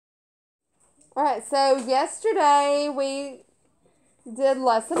Alright, so yesterday we did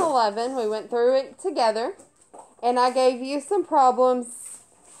lesson 11. We went through it together. And I gave you some problems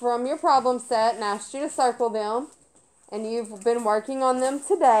from your problem set and asked you to circle them. And you've been working on them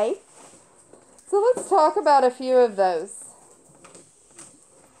today. So let's talk about a few of those.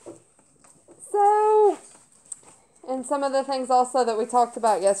 So, and some of the things also that we talked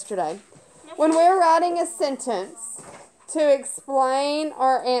about yesterday. When we're writing a sentence to explain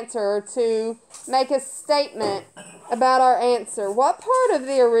our answer or to make a statement about our answer, what part of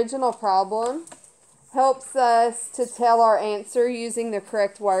the original problem helps us to tell our answer using the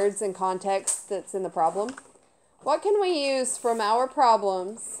correct words and context that's in the problem? What can we use from our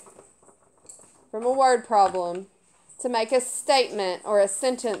problems, from a word problem, to make a statement or a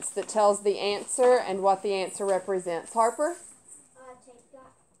sentence that tells the answer and what the answer represents? Harper? A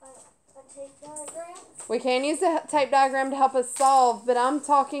tape diagram. We can use a tape diagram to help us solve, but I'm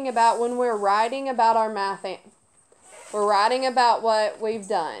talking about when we're writing about our math. We're writing about what we've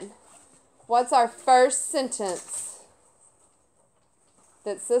done. What's our first sentence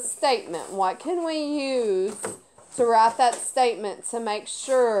that's a statement? What can we use to write that statement to make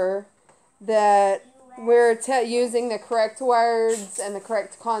sure that we're using the correct words and the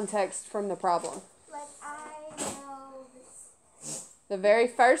correct context from the problem? Like, I know this. The very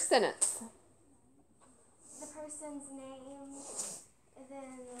first sentence. The person's name, and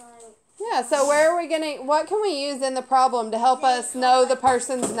then, like... Yeah, so where are we going to... What can we use in the problem to help us know the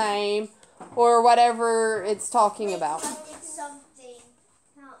person's name or whatever it's talking about? Something.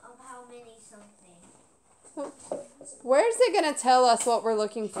 How many something. Where's it going to tell us what we're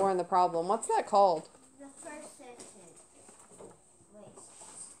looking for in the problem? What's that called? The first sentence.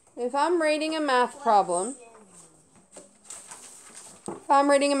 Wait. If I'm reading a math problem...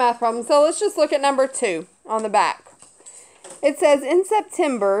 So let's just look at number 2 on the back. It says, in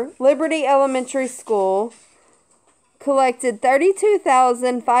September, Liberty Elementary School collected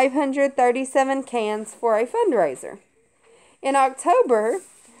 32,537 cans for a fundraiser. In October,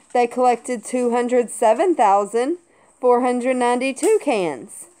 they collected 207,492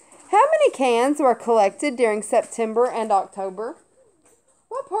 cans. How many cans were collected during September and October?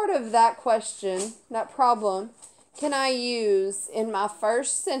 What part of that question, that problem, can I use in my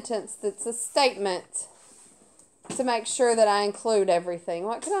first sentence that's a statement to make sure that I include everything?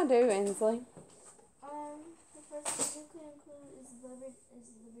 What can I do, Ainsley? The first thing you could include is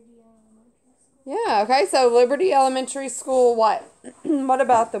Liberty Elementary School. Yeah, okay, so Liberty Elementary School, what? What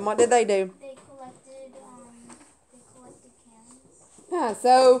about them? What did they do? They collected cans. Yeah,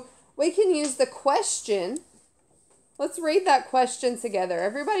 so we can use the question. Let's read that question together.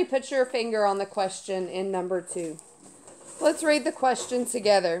 Everybody put your finger on the question in number 2. Let's read the question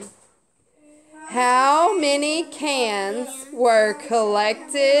together. How many cans were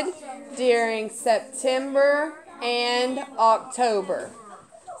collected during September and October?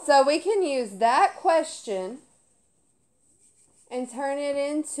 So we can use that question and turn it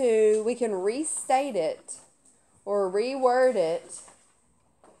into, we can restate it or reword it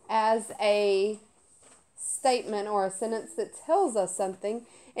as a statement or a sentence that tells us something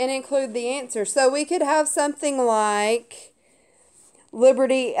and include the answer. So we could have something like,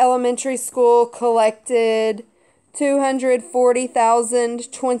 Liberty Elementary School collected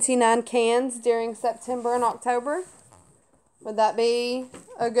 240,029 cans during September and October. Would that be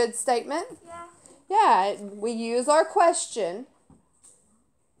a good statement? Yeah. Yeah, we use our question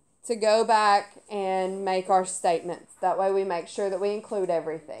to go back and make our statements. That way we make sure that we include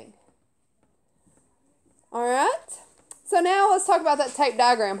everything. All right. So now let's talk about that tape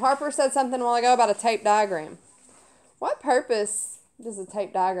diagram. Harper said something a while ago about a tape diagram. What purpose does a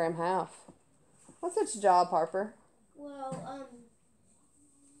tape diagram have? What's its job, Harper? Well,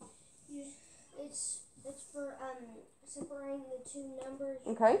 it's for separating the two numbers.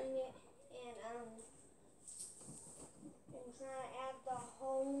 Okay. Doing it and trying to add the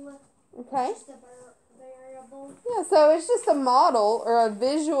whole. Okay. Just a variable. Yeah, so it's just a model or a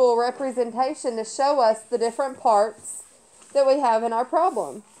visual representation to show us the different parts that we have in our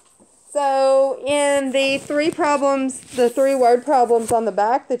problem. So in the 3 problems, the 3 word problems on the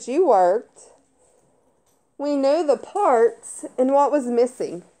back that you worked, we knew the parts and what was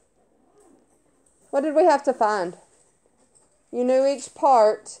missing. What did we have to find? You knew each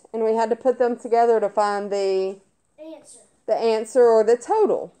part and we had to put them together to find the answer or the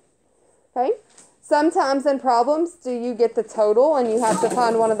total. Okay? Sometimes in problems, do you get the total and you have to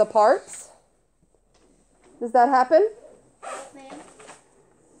find one of the parts? Does that happen?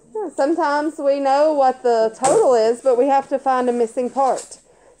 Yeah, sometimes we know what the total is, but we have to find a missing part.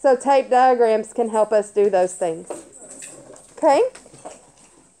 So tape diagrams can help us do those things. Okay?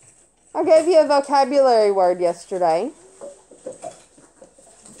 I gave you a vocabulary word yesterday.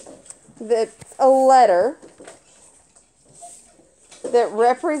 That's a letter that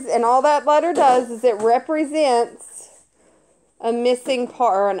and all that letter does is it represents a missing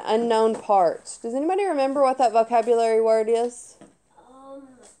part or an unknown part. Does anybody remember what that vocabulary word is?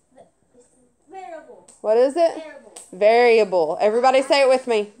 Variable. What is it? Variable. Variable. Everybody say it with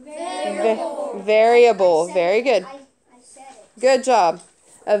me. Variable. Variable. Very good. I said it. Good job.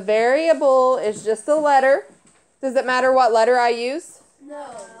 A variable is just a letter. Does it matter what letter I use? No.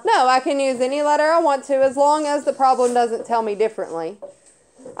 No, I can use any letter I want to as long as the problem doesn't tell me differently.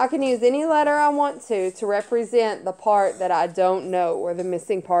 I can use any letter I want to represent the part that I don't know or the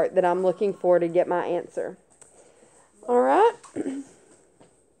missing part that I'm looking for to get my answer. All right?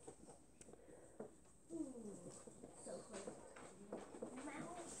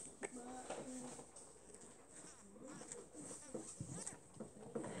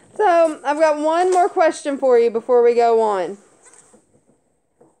 So, I've got one more question for you before we go on.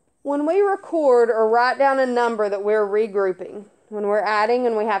 When we record or write down a number that we're regrouping, when we're adding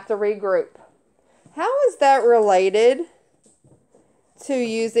and we have to regroup, how is that related to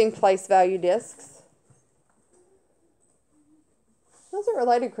using place value discs? How's it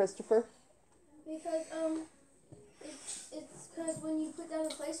related, Christopher? Because it's because when you put down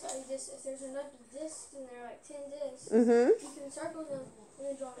the place value disc, if there's enough discs and there are like 10 discs, you can circle them and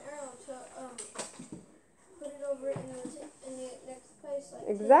then draw an arrow to put it over in the next place, like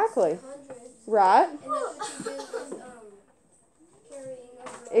Exactly. 100s. Right. And that's what you do with carrying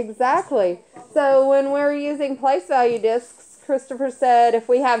over. Exactly. So when we're using place value discs, Christopher said if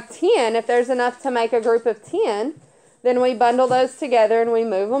we have 10, if there's enough to make a group of 10, then we bundle those together and we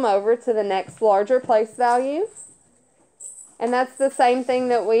move them over to the next larger place value. And that's the same thing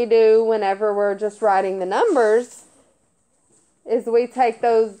that we do whenever we're just writing the numbers, is we take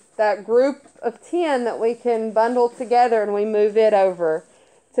that group of 10 that we can bundle together and we move it over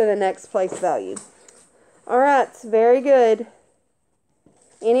to the next place value. All right, very good.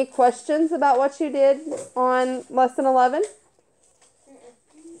 Any questions about what you did on lesson 11?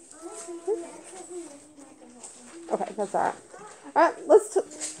 Okay, that's all right. All right, let's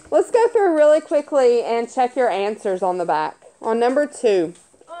go through really quickly and check your answers on the back. On number 2.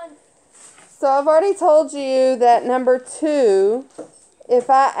 So I've already told you that number 2, if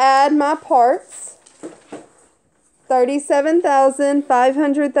I add my parts,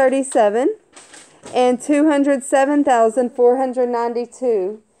 37,537 and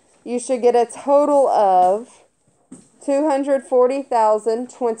 207,492, you should get a total of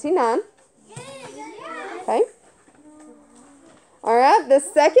 240,029. Okay. All right, the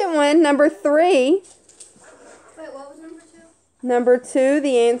second one, number 3. Wait, what was number 2? Number 2,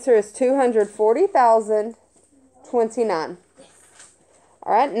 the answer is 240,029.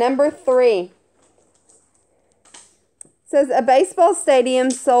 All right, number 3. Says a baseball stadium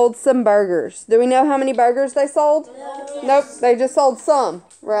sold some burgers. Do we know how many burgers they sold? No. Nope, they just sold some,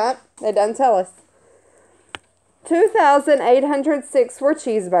 right? It doesn't tell us. 2,806 were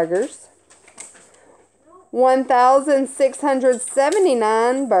cheeseburgers.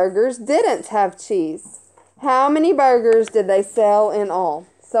 1,679 burgers didn't have cheese. How many burgers did they sell in all?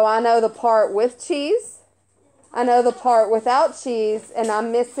 So I know the part with cheese, I know the part without cheese, and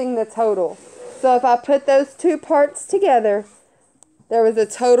I'm missing the total. So if I put those two parts together, there was a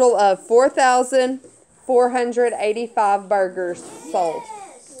total of 4,485 burgers sold.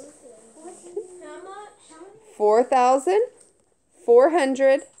 How much?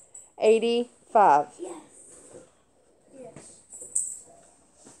 4,485.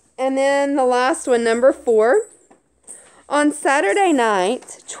 And then the last one, number 4. On Saturday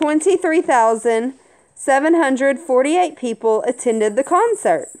night, 23,748 people attended the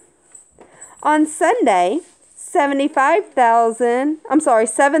concert. On Sunday,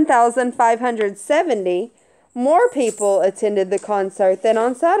 7,570 more people attended the concert than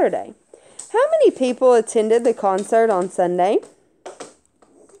on Saturday. How many people attended the concert on Sunday?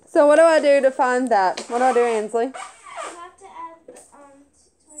 So what do I do to find that? What do I do, Ansley? You have to add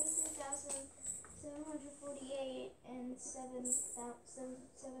 23,748 and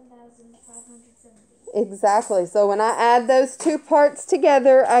 7,570. Exactly. So when I add those two parts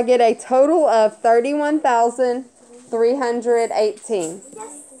together, I get a total of 31,318.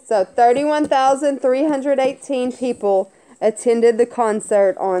 So 31,318 people attended the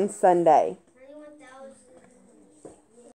concert on Sunday.